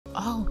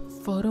Oh,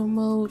 photo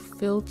mode,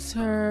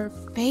 filter,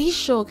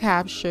 facial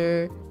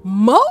capture,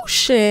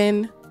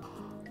 motion.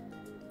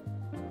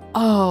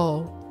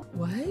 Oh,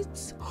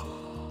 what?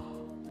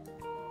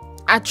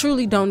 I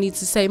truly don't need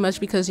to say much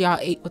because y'all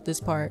ate with this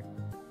part.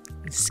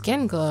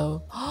 Skin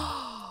glow.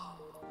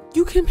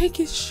 You can make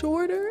it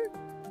shorter,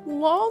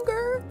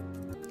 longer.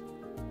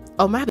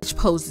 Oh, my bitch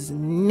pose is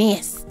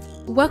nasty.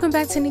 Welcome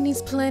back to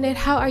Nini's Planet.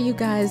 How are you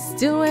guys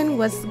doing?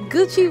 What's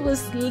Gucci?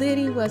 What's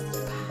Liddy? What's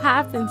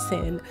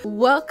Poppington?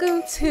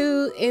 Welcome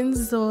to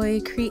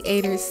InZOI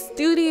Creator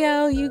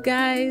Studio, you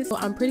guys. Well,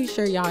 I'm pretty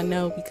sure y'all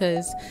know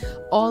because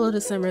all of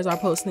the simmers are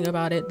posting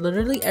about it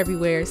literally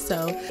everywhere.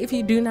 So if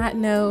you do not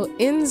know,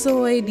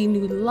 InZOI, the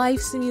new life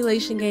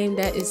simulation game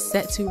that is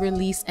set to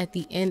release at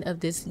the end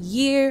of this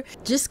year,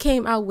 just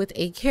came out with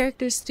a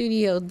character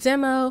studio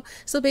demo.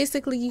 So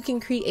basically you can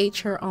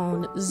create your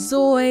own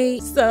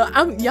ZOI. So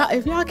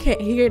if y'all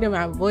can't hear it in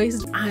my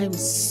voice, I'm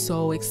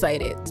so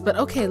excited. But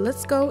okay,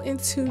 let's go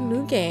into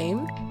new game.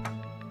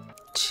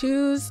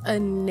 Choose a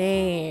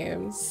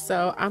name.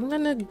 So I'm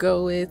gonna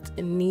go with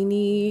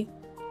Nini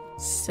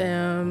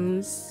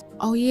Sims.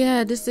 Oh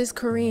yeah, this is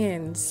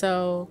Korean,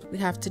 so we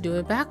have to do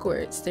it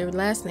backwards. Their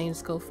last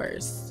names go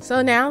first.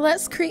 So now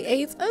let's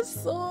create a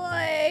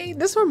ZOI.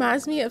 This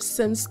reminds me of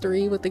Sims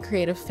 3 with the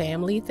creative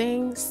family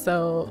thing.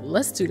 So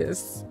let's do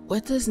this.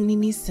 What does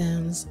Nini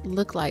Sims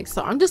look like?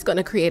 So I'm just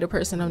gonna create a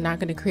person. I'm not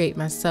gonna create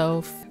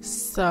myself.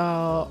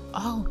 So,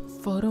 oh,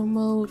 photo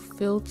mode,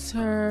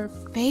 filter,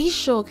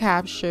 facial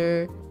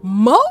capture,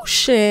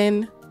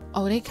 motion.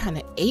 Oh, they kind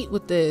of ate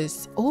with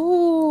this.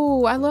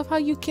 Oh, I love how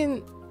you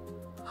can.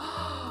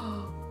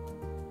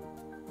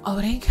 Oh,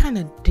 they kind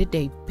of did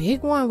a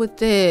big one with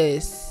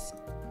this.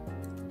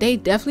 They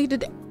definitely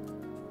did.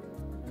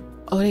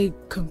 Oh, they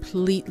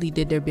completely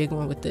did their big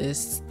one with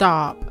this.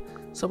 Stop.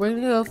 So we're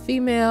gonna go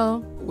female.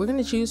 We're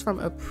gonna choose from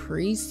a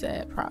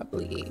preset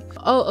probably.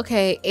 Oh,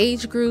 okay.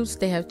 Age groups.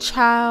 They have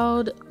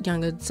child,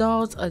 young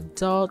adults,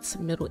 adults,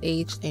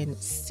 middle-aged, and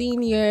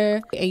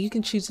senior. And you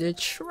can choose their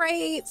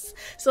traits.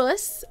 So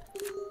let's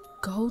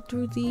go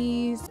through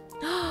these.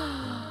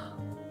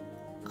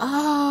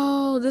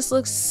 Oh, this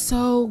looks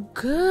so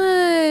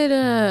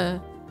good.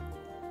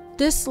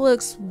 This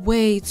looks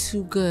way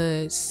too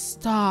good.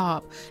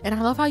 Stop. And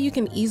I love how you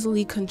can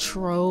easily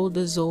control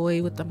the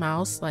ZOI with the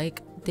mouse.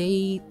 Like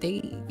they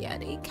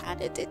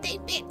kind of did a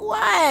big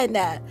one.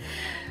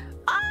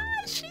 Ah,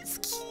 she's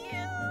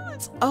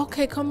cute.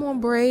 Okay, come on,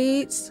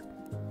 braids.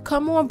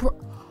 Come on,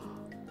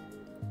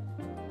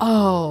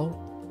 oh,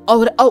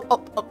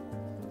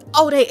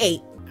 they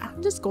ate.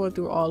 I'm just going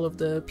through all of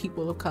the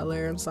people of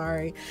color. I'm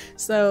sorry.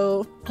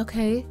 So,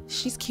 okay,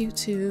 she's cute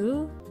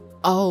too.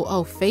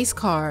 Oh, face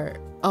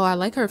card. Oh, I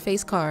like her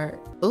face card.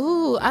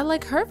 Ooh, I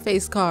like her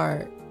face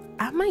card.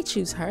 I might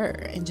choose her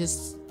and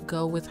just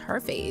go with her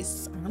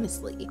face,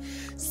 honestly.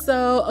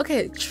 So,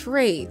 okay,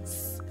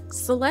 traits.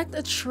 Select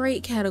a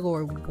trait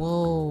category.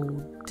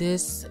 Whoa,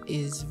 this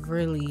is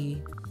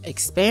really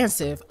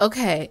expansive.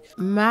 Okay,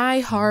 my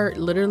heart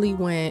literally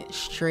went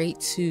straight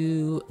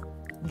to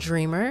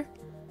dreamer.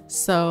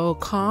 So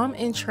calm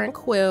and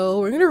tranquil.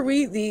 We're gonna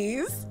read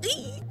these.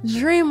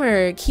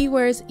 Dreamer.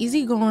 Keywords: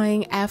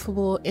 easygoing,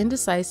 affable,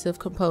 indecisive,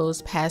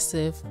 composed,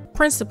 passive,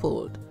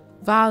 principled.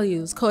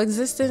 Values: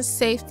 coexistence,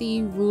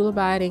 safety,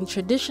 rule-abiding,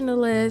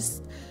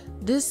 traditionalist.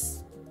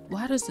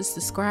 Why does this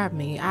describe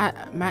me?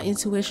 My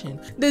intuition.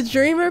 The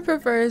dreamer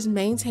prefers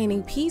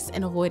maintaining peace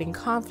and avoiding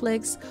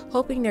conflicts,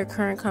 hoping their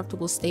current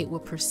comfortable state will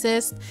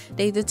persist.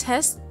 They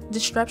detest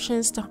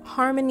disruptions to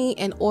harmony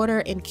and order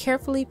and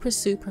carefully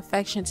pursue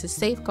perfection to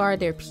safeguard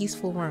their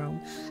peaceful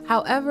roam.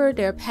 However,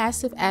 their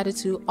passive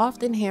attitude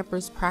often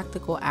hampers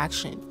practical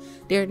action.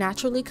 They are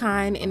naturally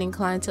kind and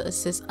inclined to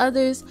assist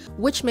others,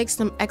 which makes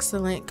them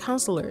excellent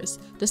counselors.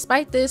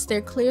 Despite this,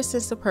 their clear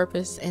sense of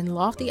purpose and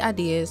lofty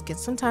ideas can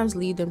sometimes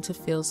lead them to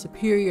feel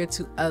superior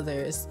to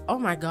others. Oh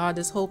my god,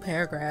 this whole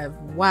paragraph.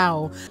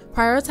 Wow.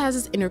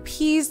 Prioritizes inner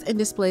peace and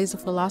displays a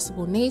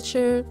philosophical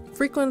nature.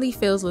 Frequently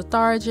feels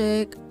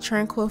lethargic.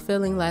 Tranquil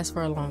feeling lasts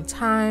for a long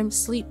time.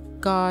 Sleep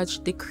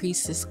gauge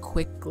decreases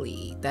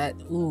quickly.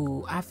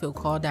 Ooh, I feel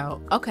called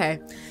out.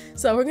 Okay,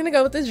 so we're gonna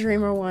go with the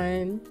dreamer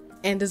one.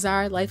 And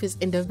desired life is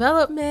in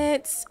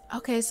development.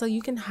 Okay, so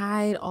you can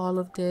hide all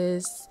of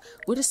this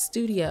with a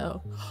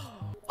studio.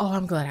 Oh,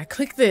 I'm glad I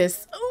clicked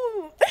this.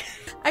 Ooh,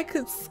 I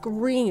could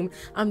scream.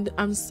 I'm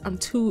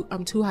too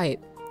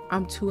hype.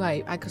 I'm too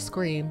hype. I could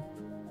scream.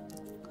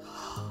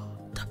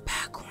 The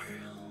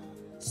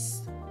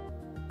backgrounds.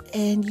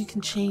 And you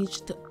can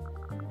change the.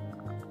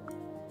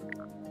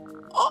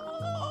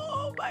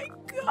 Oh my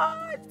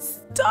god,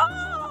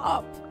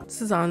 stop.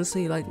 This is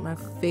honestly like my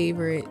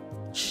favorite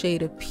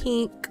shade of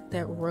pink,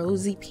 that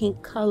rosy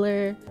pink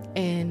color.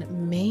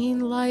 And main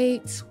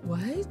light.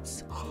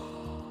 What?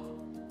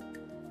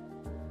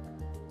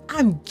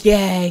 I'm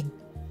gagged.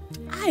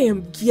 I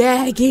am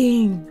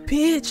gagging,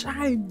 bitch.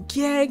 I'm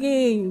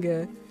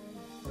gagging.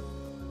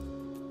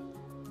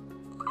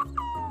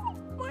 Oh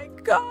my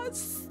god,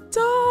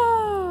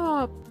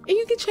 stop. And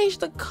you can change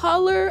the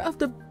color of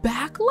the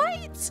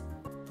backlight.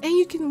 And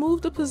you can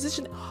move the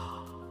position.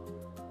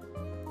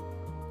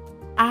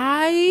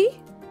 I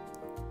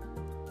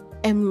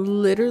am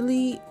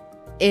literally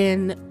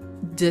in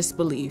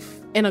disbelief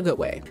in a good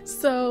way.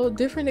 So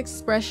different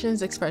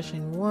expressions.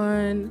 Expression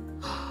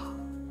 1.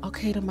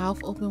 Okay, the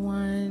mouth open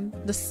one.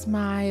 The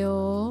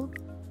smile.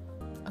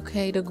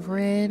 Okay, the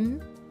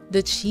grin.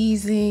 The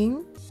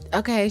cheesing.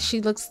 Okay,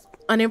 she looks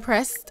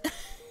unimpressed.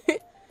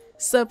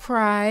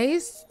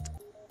 Surprised.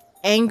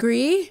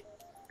 Angry.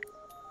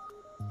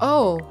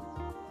 Oh,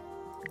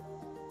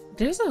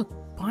 there's a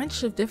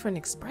bunch of different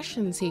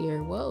expressions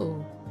here.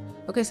 Whoa.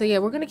 Okay, so yeah,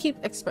 we're gonna keep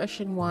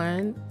expression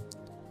 1.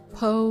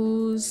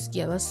 Pose.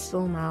 Yeah, let's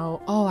zoom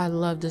out. Oh, I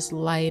love this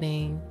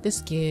lighting.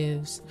 This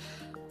gives.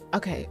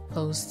 Okay,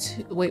 pose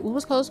 2. Wait, what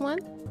was pose 1?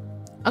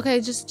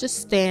 Okay, just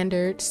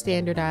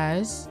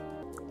standardized.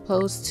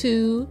 Pose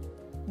 2,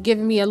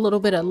 giving me a little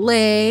bit of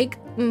leg.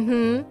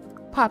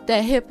 Pop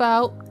that hip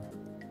out.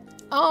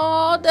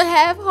 Oh, the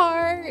half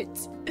heart.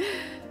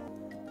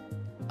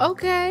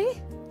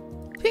 Okay,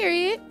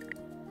 period.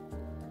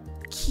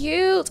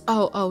 Cute.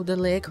 Oh, the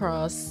leg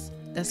cross.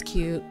 That's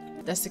cute.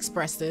 That's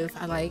expressive.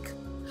 I like.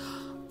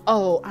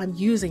 Oh, I'm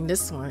using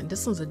this one.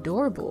 This one's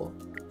adorable.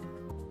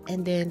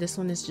 And then this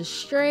one is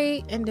just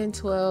straight. And then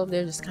 12,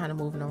 they're just kind of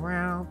moving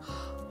around.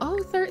 Oh,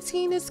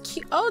 13 is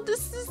cute. Oh,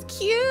 this is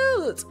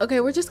cute. Okay,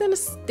 we're just gonna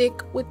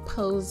stick with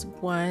pose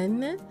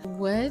 1.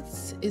 What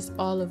is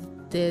all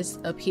of this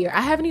up here?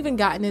 I haven't even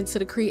gotten into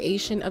the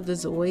creation of the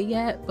ZOI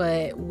yet,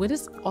 but what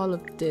is all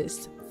of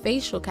this?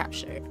 Facial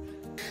capture.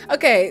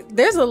 Okay,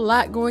 there's a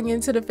lot going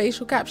into the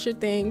facial capture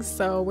thing,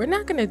 so we're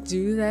not gonna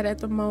do that at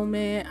the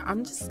moment.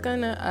 I'm just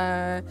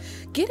gonna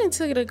get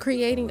into the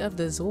creating of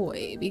the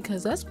ZOI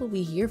because that's what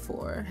we're here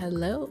for.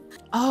 Hello.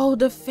 Oh,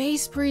 the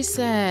face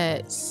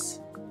presets.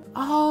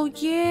 Oh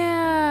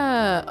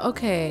yeah.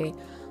 Okay.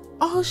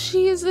 Oh,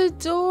 she is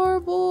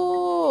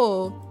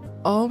adorable.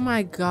 Oh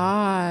my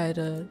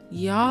god,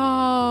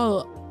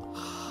 y'all,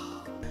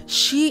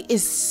 she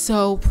is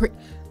so pretty.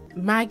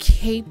 My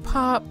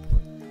K-pop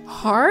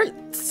heart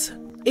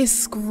is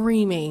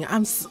screaming.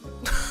 Oh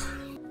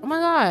my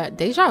god,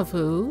 deja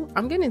vu.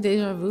 I'm getting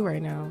deja vu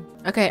right now.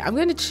 Okay, I'm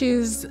gonna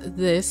choose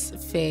this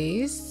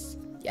face.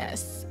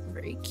 Yes,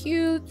 very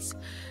cute.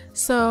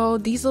 So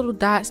these little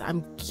dots,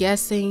 I'm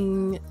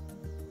guessing.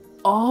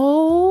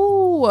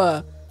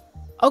 Oh,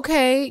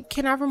 okay,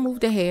 can I remove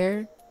the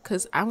hair?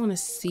 Because I want to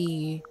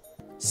see.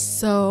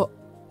 So,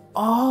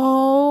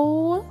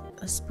 oh,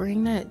 let's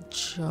bring that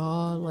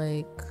jaw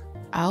like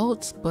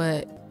out,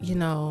 but you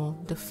know,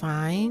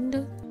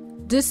 defined.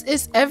 This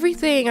is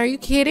everything. Are you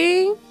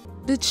kidding?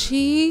 The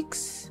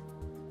cheeks,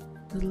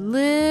 the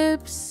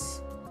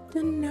lips,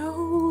 the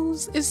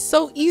nose. It's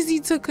so easy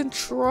to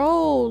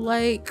control.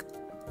 Like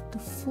the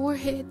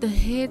forehead, the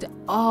head.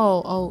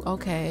 Oh,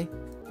 okay.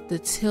 The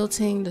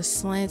tilting, the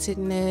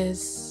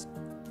slantedness.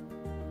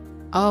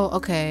 Oh,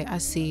 okay, I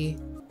see.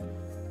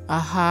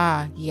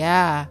 Aha,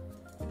 yeah.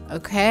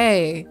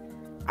 Okay.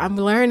 I'm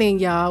learning,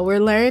 y'all. We're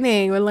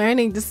learning.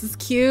 This is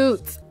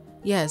cute.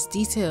 Yes,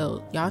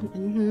 detailed. Y'all,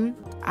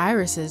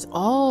 irises.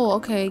 Oh,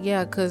 okay,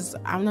 yeah, because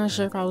I'm not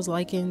sure if I was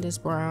liking this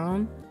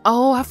brown.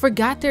 Oh, I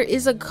forgot there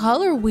is a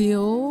color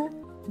wheel.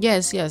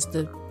 Yes,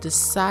 the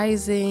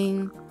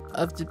sizing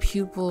of the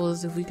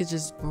pupils, if we could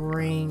just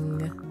bring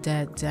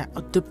that down.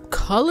 The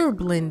color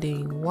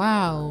blending,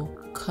 wow.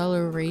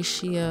 Color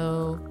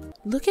ratio.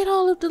 Look at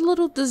all of the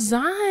little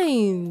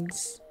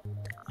designs.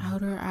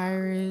 Outer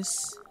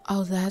iris.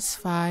 Oh, that's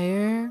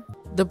fire.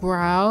 The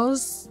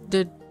brows,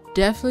 they're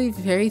definitely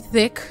very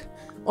thick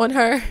on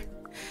her.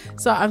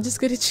 So I'm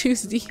just gonna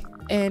choose the,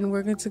 and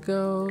we're going to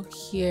go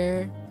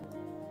here.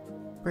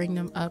 Bring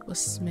them up a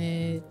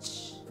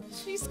smidge.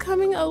 She's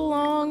coming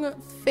along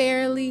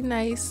fairly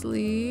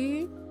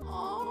nicely.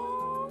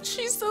 Oh,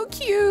 she's so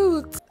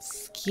cute.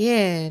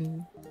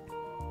 Skin.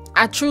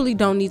 I truly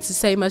don't need to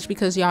say much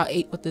because y'all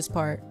ate with this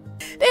part.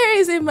 There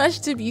isn't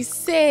much to be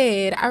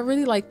said. I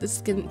really like the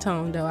skin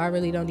tone though. I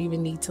really don't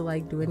even need to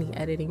like do any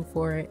editing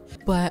for it.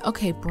 But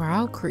okay,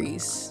 brow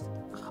crease.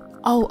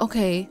 Oh,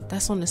 okay,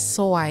 that's on the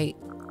side.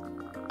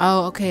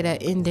 Oh, okay,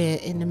 that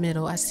indent in the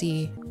middle. I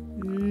see.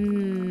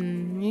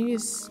 Maybe a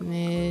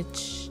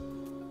smidge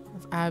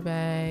of eye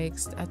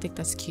bags. I think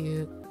that's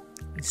cute.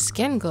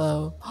 Skin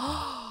glow.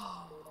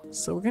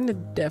 So we're gonna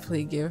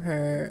definitely give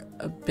her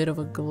a bit of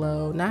a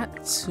glow.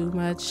 Not too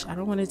much. I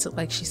don't want it to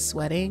like she's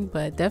sweating,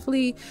 but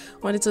definitely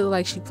want it to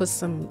like she puts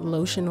some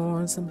lotion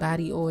on, some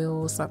body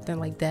oil, something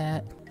like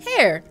that.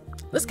 Hair.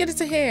 Let's get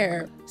into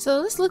hair. So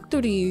let's look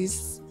through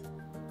these.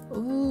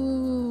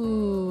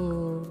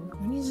 Ooh.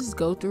 Let me just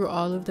go through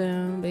all of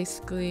them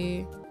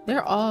basically.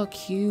 They're all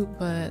cute,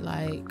 but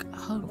like,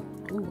 hold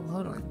on. Ooh,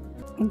 hold on.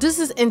 This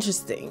is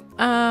interesting.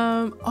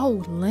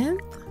 Oh,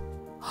 length?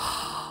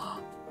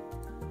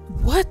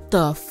 What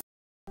the f?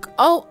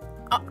 Oh,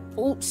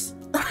 oops.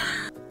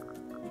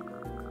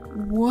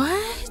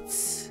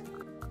 What?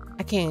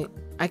 I can't.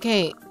 I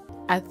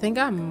think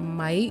I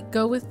might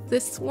go with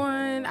this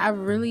one. I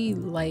really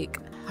like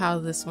how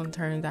this one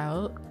turned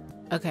out.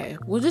 Okay,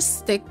 we'll just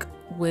stick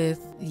with,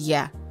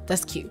 yeah,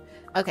 That's cute.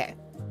 Okay.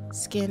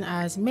 Skin,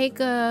 eyes,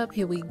 makeup.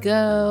 Here we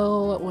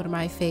go. One of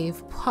my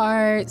fave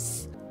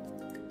parts.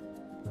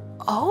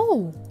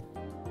 Oh.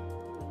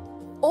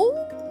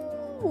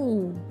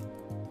 Oh.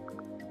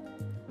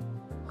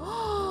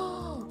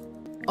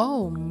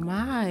 Oh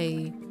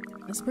my.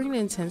 Let's bring the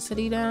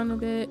intensity down a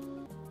bit.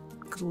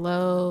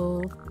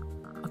 Glow.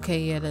 Okay,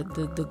 yeah,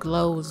 the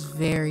glow is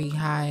very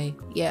high.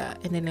 Yeah,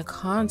 and then the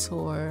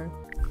contour.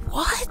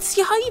 What?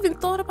 Y'all even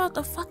thought about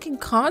the fucking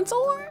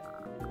contour?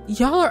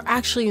 Y'all are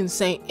actually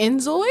insane.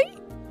 InZOI?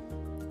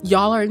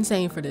 Y'all are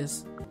insane for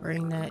this.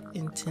 Bring that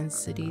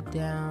intensity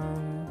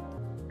down.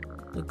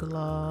 The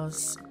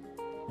gloss.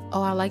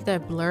 Oh, I like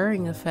that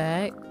blurring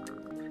effect.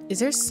 Is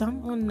there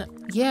some on the...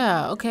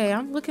 Yeah, okay,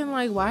 I'm looking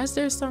like, why is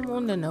there some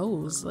on the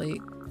nose? Like,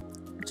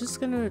 I'm just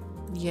gonna...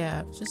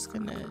 Yeah, I'm just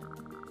gonna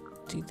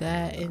do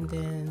that and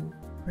then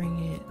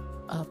bring it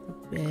up a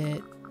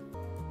bit.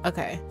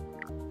 Okay.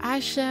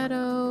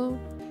 Eyeshadow.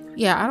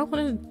 Yeah, I don't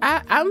want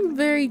to... I'm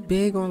very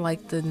big on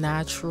like the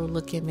natural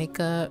looking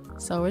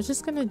makeup. So we're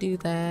just gonna do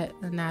that.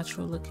 The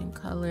natural looking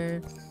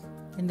color.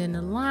 And then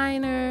the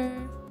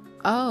liner.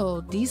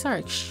 Oh, these are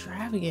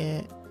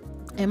extravagant.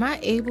 Am I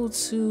able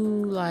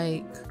to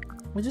like...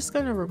 We're just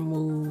gonna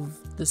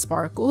remove the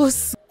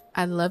sparkles.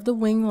 I love the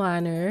wing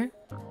liner.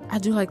 I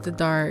do like the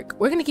dark.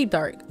 We're gonna keep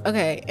dark.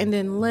 Okay, and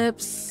then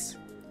lips.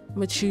 I'm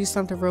gonna choose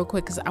something real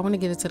quick because I want to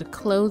get into the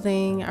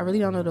clothing. I really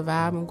don't know the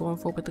vibe I'm going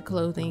for with the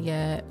clothing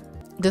yet.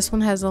 This one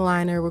has a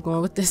liner. We're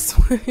going with this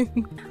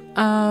one.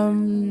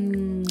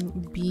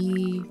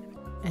 B,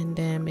 and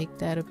then make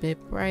that a bit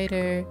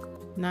brighter,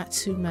 not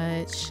too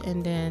much.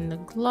 And then the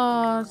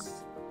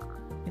gloss,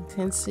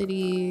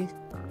 intensity,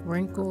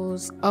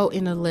 wrinkles. Oh,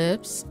 in the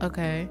lips.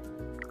 Okay.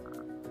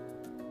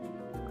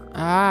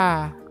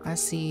 Ah, I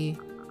see.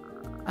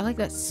 I like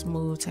that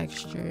smooth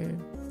texture.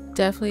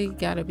 Definitely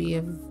gotta be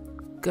a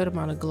good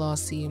amount of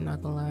glossy, I'm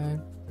not gonna lie.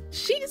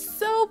 She's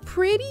so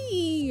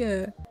pretty.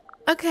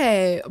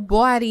 Okay,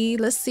 body.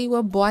 Let's see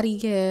what body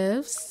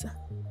gives.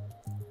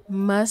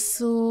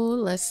 Muscle.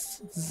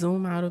 Let's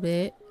zoom out a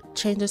bit.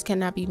 Changes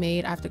cannot be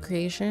made after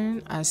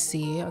creation. I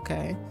see.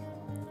 Okay.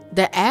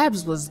 The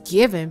abs was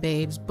given,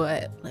 babes,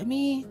 but let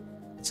me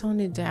tone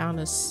it down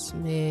a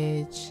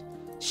smidge.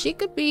 She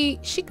could be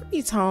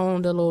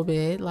toned a little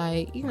bit,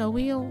 like, you know,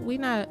 we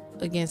not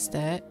against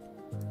that.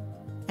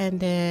 And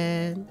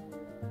then,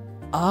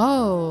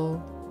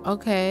 oh,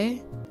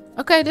 okay,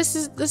 this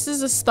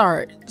is a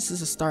start. This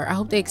is a start. I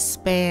hope they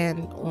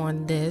expand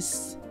on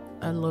this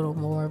a little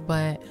more,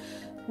 but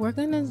we're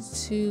gonna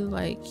do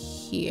like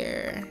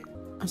here.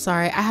 I'm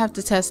sorry, I have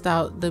to test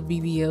out the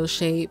BBL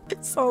shape.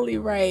 It's only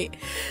right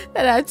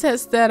that I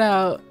test that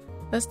out.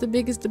 That's the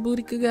biggest the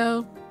booty could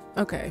go.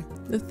 Okay,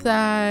 the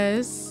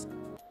thighs.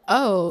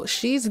 Oh,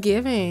 she's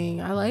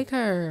giving. I like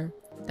her.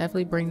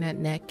 Definitely bring that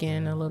neck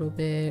in a little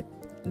bit.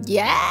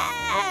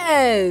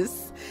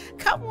 Yes!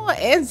 Come on,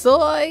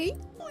 InZOI.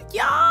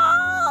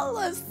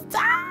 Y'all,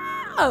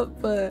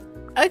 stop.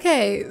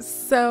 Okay,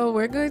 so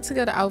we're going to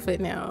go to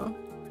outfit now.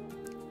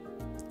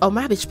 Oh,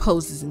 my bitch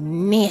pose is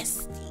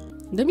nasty.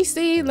 Let me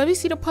see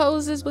the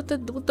poses with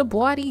the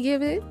body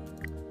give it.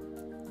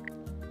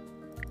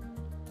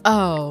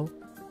 Oh.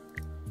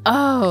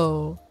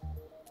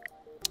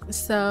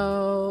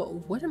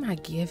 So what am I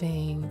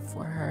giving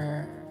for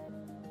her?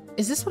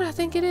 Is this what I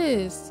think it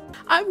is?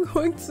 I'm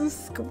going to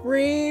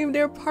scream.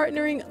 They're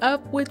partnering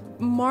up with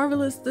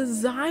Marvelous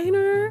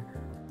Designer.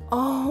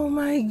 Oh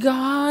my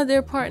god,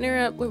 they're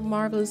partnering up with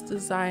Marvelous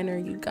Designer,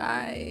 you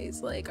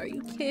guys. Like, are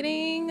you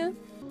kidding?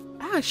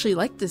 I actually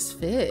like this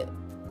fit.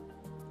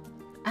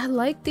 I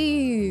like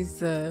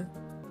these.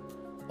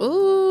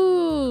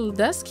 Ooh,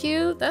 that's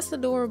cute. That's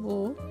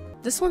adorable.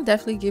 This one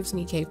definitely gives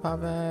me K-pop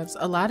vibes.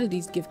 A lot of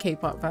these give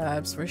K-pop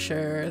vibes for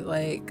sure.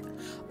 Like,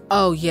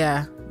 oh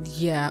yeah.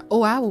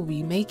 Oh, I will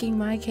be making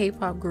my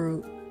K-pop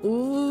group.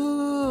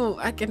 Ooh,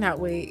 I cannot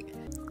wait.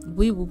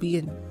 We will be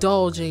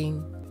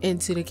indulging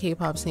into the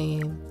K-pop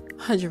scene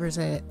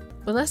 100%.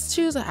 But let's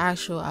choose an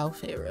actual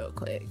outfit real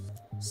quick.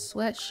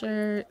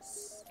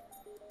 Sweatshirts.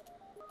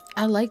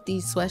 I like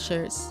these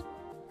sweatshirts.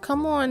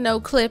 Come on, no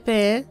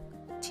clipping.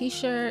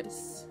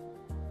 T-shirts.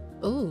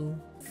 Ooh,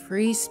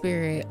 free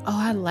spirit. Oh,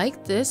 I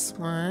like this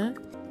one.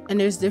 And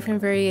there's different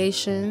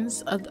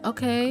variations of,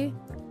 okay.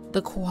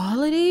 The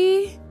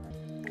quality,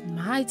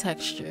 my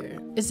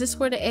texture. Is this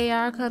where the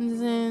AI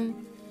comes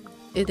in?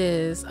 It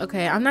is.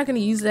 Okay, I'm not gonna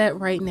use that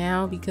right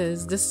now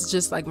because this is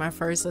just like my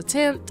first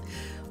attempt.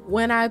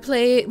 When I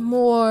play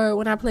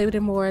with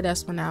it more,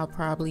 that's when I'll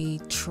probably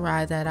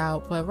try that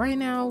out. But right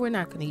now, we're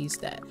not gonna use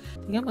that. I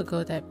think I'm gonna go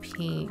with that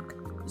pink.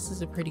 This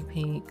is a pretty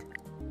pink.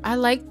 I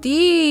like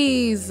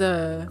these.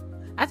 I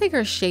think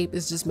her shape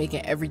is just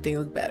making everything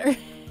look better.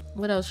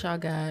 What else y'all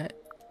got?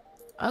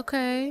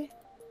 Okay.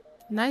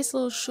 Nice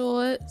little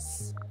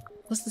shorts.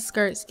 What's the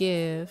skirts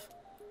give?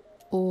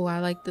 Oh, I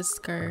like the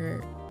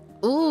skirt.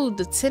 Ooh,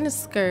 the tennis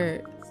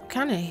skirt.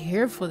 Kind of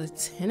here for the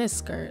tennis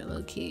skirt,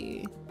 low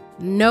key.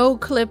 No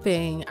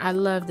clipping. I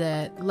love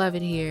that. Love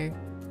it here.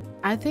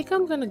 I think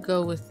I'm gonna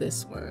go with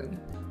this one.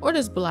 Or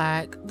this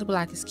black. The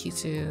black is cute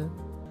too.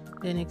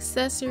 Then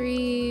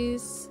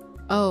accessories.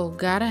 Oh,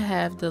 gotta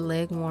have the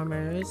leg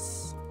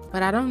warmers.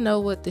 But I don't know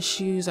what the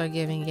shoes are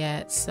giving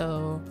yet,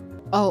 so...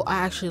 Oh, I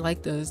actually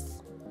like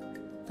those.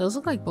 Those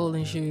look like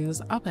bowling shoes.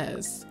 I'll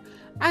pass.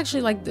 I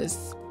actually like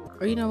this.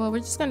 Or you know what? We're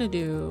just gonna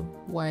do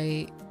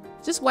white.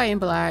 Just white and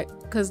black.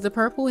 Because the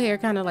purple hair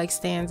kind of like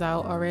stands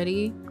out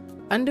already.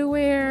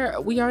 Underwear,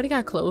 we already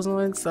got clothes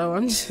on, so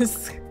I'm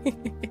just...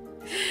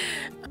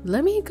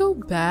 Let me go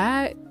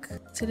back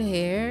to the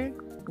hair.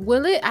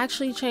 Will it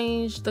actually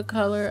change the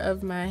color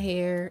of my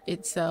hair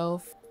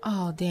itself?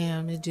 Oh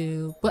damn, it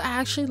do. But I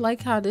actually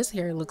like how this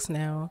hair looks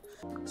now.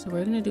 So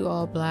we're gonna do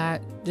all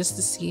black just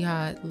to see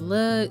how it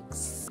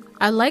looks.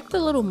 I like the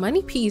little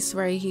money piece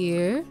right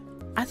here.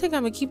 I think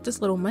I'm gonna keep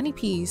this little money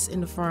piece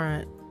in the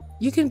front.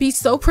 You can be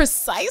so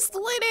precise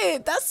with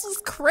it. That's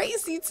just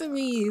crazy to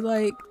me.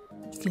 Like,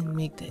 you can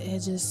make the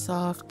edges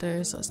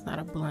softer so it's not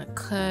a blunt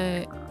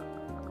cut.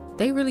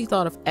 They really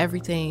thought of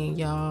everything,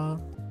 y'all.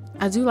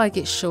 I do like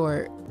it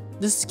short.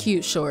 This is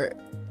cute short.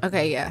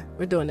 Okay, yeah,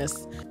 we're doing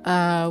this.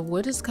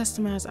 What is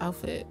customized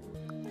outfit?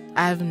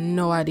 I have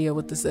no idea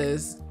what this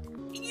is.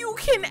 You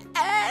can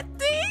add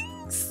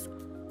things?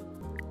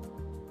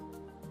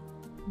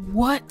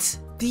 What?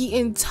 The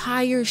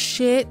entire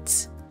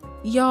shit?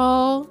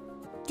 Y'all,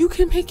 you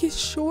can make it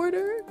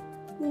shorter,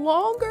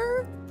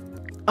 longer.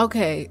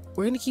 Okay,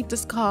 we're gonna keep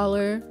this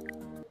collar.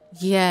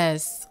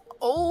 Yes.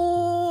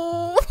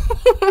 Oh.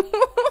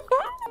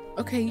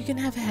 Okay, you can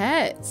have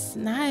hats.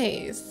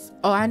 Nice.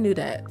 Oh, I knew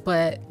that,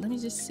 but let me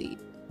just see.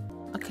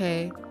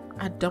 Okay,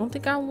 I don't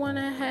think I want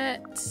a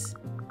hat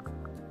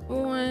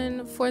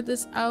on for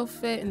this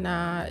outfit.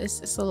 Nah,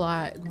 it's a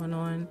lot going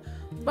on.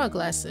 What about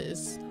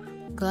glasses?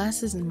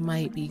 Glasses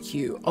might be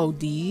cute. Oh,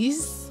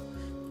 these?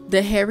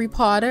 The Harry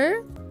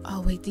Potter?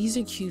 Oh wait, these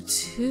are cute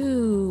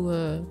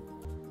too.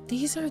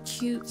 These are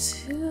cute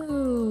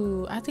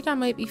too. I think I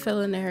might be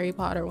feeling the Harry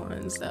Potter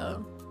ones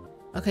though.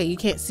 Okay, you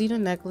can't see the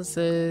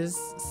necklaces,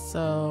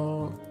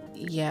 so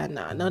yeah,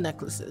 nah, no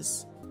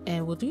necklaces.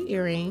 And we'll do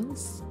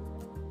earrings.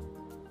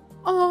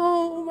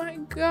 Oh my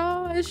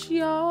gosh,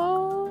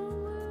 y'all.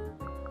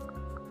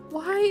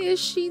 Why is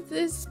she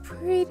this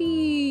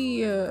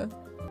pretty?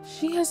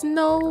 She has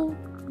no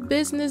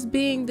business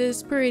being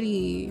this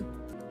pretty.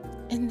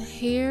 And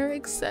hair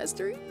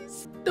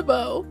accessories. The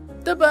bow.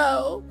 The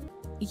bow.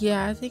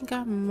 Yeah, I think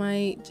I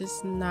might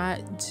just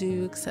not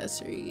do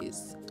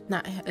accessories.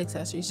 Not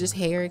accessories, just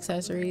hair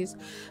accessories.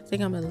 I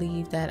think I'm gonna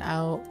leave that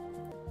out.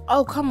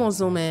 Oh, come on,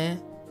 zoom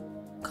in.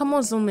 Come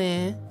on, zoom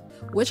in.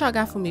 What y'all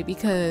got for me?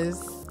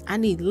 Because I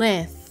need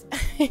length.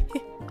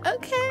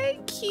 Okay,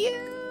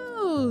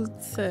 cute.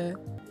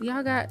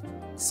 Y'all got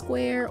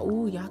square.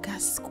 Oh, y'all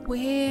got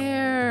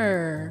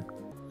square.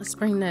 Let's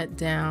bring that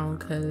down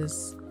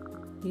because,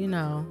 you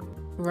know,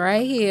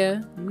 right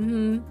here.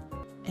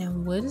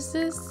 And what is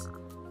this?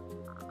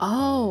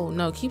 Oh,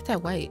 no, keep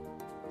that white.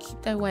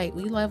 Keep that white.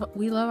 We love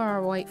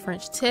our white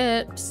French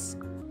tips.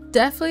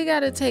 Definitely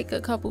got to take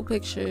a couple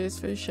pictures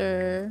for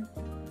sure.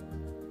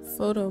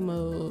 Photo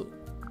mode.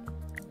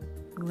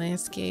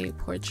 Landscape,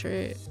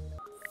 portrait,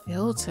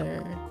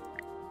 filter.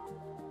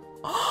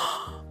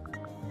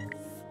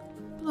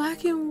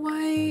 Black and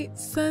white,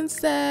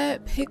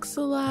 sunset,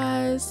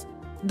 pixelized.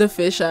 The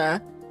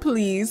fisheye,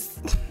 please.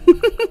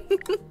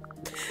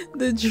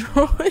 The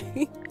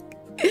drawing.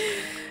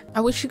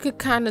 I wish you could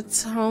kind of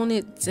tone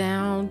it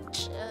down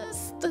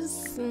just a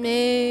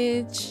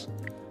smidge,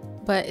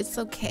 but it's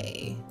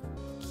okay.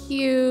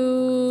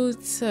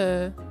 Cute.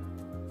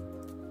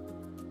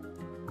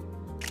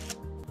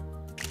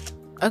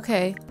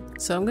 Okay,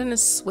 so I'm gonna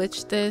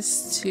switch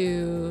this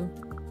to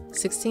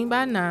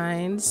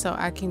 16:9 so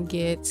I can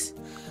get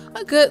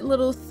a good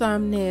little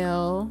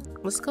thumbnail.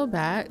 Let's go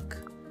back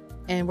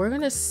and we're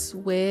gonna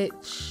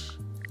switch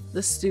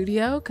the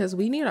studio because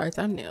we need our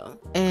thumbnail,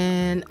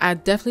 and I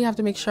definitely have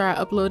to make sure I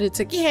upload it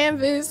to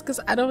Canvas because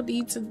I don't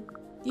need to,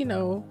 you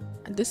know,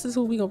 this is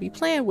who we gonna be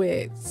playing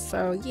with.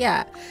 So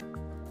yeah.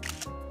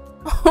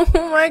 Oh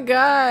my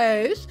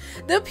gosh,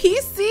 the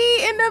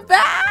PC in the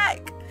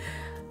back.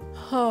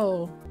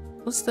 Oh,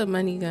 what's the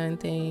money gun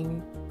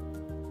thing?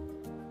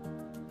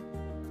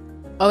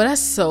 Oh, that's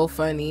so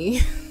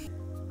funny.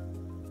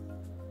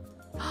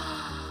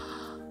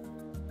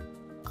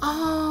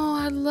 Oh,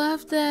 I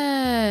love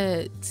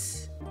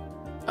that.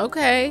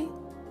 Okay.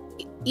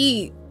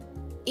 Eat.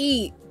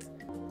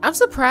 I'm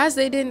surprised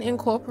they didn't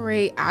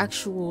incorporate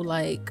actual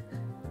like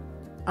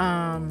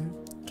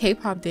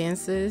K-pop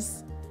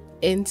dances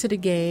into the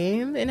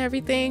game and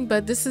everything,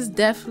 but this is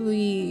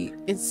definitely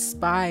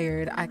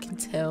inspired. I can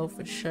tell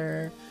for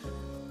sure.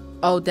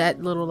 Oh,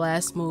 that little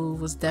last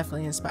move was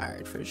definitely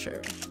inspired for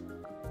sure.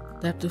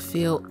 Depth of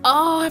field.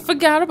 Oh, I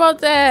forgot about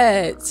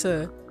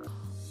that.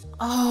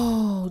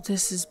 Oh,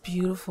 this is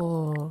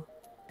beautiful.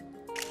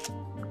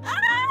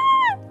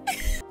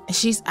 And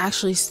she's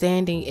actually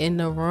standing in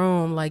the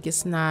room, like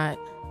it's not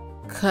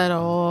cut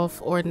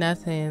off or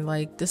nothing.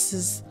 Like this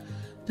is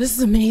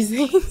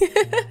amazing.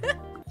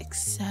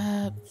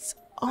 Except,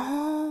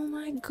 Oh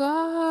my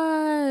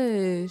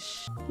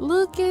gosh.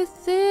 Look at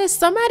this.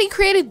 Somebody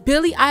created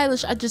Billie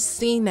Eilish. I just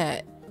seen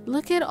that.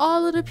 Look at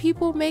all of the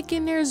people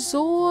making their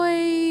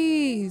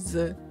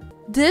ZOIs.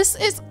 This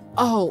is,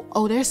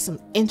 oh, there's some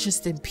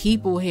interesting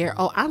people here.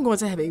 Oh, I'm going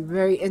to have a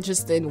very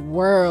interesting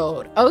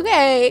world.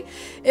 Okay.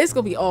 It's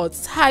going to be all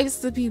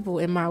types of people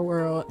in my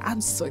world. I'm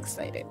so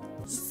excited.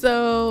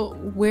 So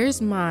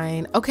where's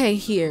mine? Okay,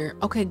 here.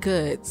 Okay,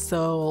 good.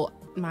 So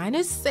mine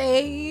is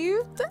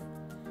saved.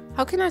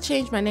 How can I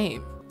change my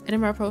name? Edit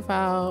my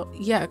profile.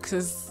 Yeah,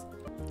 because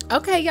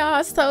okay,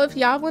 y'all, so if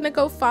y'all want to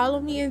go follow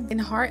me and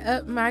heart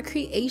up my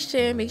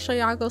creation, make sure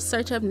y'all go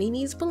search up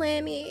Nini's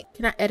Planet.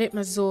 Can I edit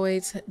my ZOI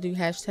to do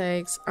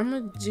hashtags? I'm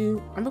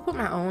gonna put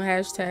my own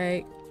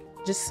hashtag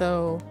just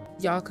so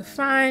y'all could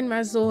find my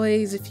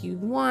ZOIs if you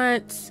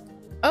want.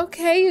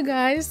 Okay, you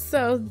guys,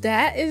 so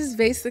that is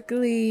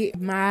basically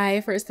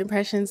my first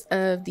impressions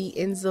of the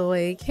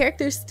InZOI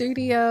character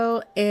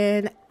studio,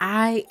 and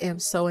I am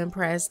so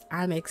impressed.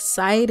 I'm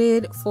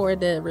excited for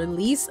the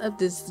release of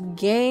this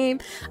game.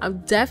 I'm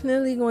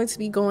definitely going to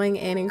be going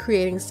in and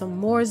creating some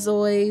more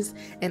ZOIs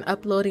and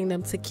uploading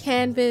them to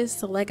Canvas.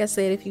 So like I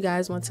said, if you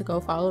guys want to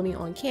go follow me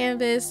on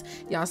Canvas,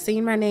 y'all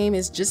seen my name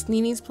is just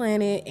Nini's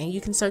Planet, and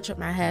you can search up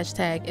my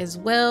hashtag as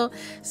well.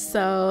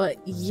 So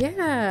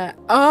yeah,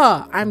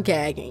 oh, I'm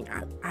gagging.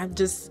 I'm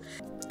just,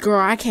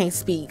 girl, I can't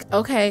speak.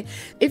 Okay,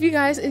 if you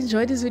guys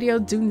enjoyed this video,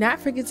 do not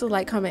forget to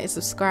like, comment, and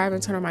subscribe,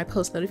 and turn on my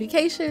post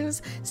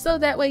notifications so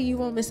that way you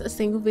won't miss a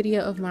single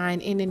video of mine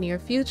in the near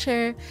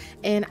future.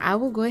 And I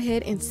will go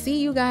ahead and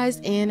see you guys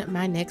in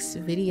my next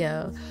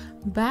video.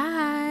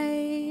 Bye.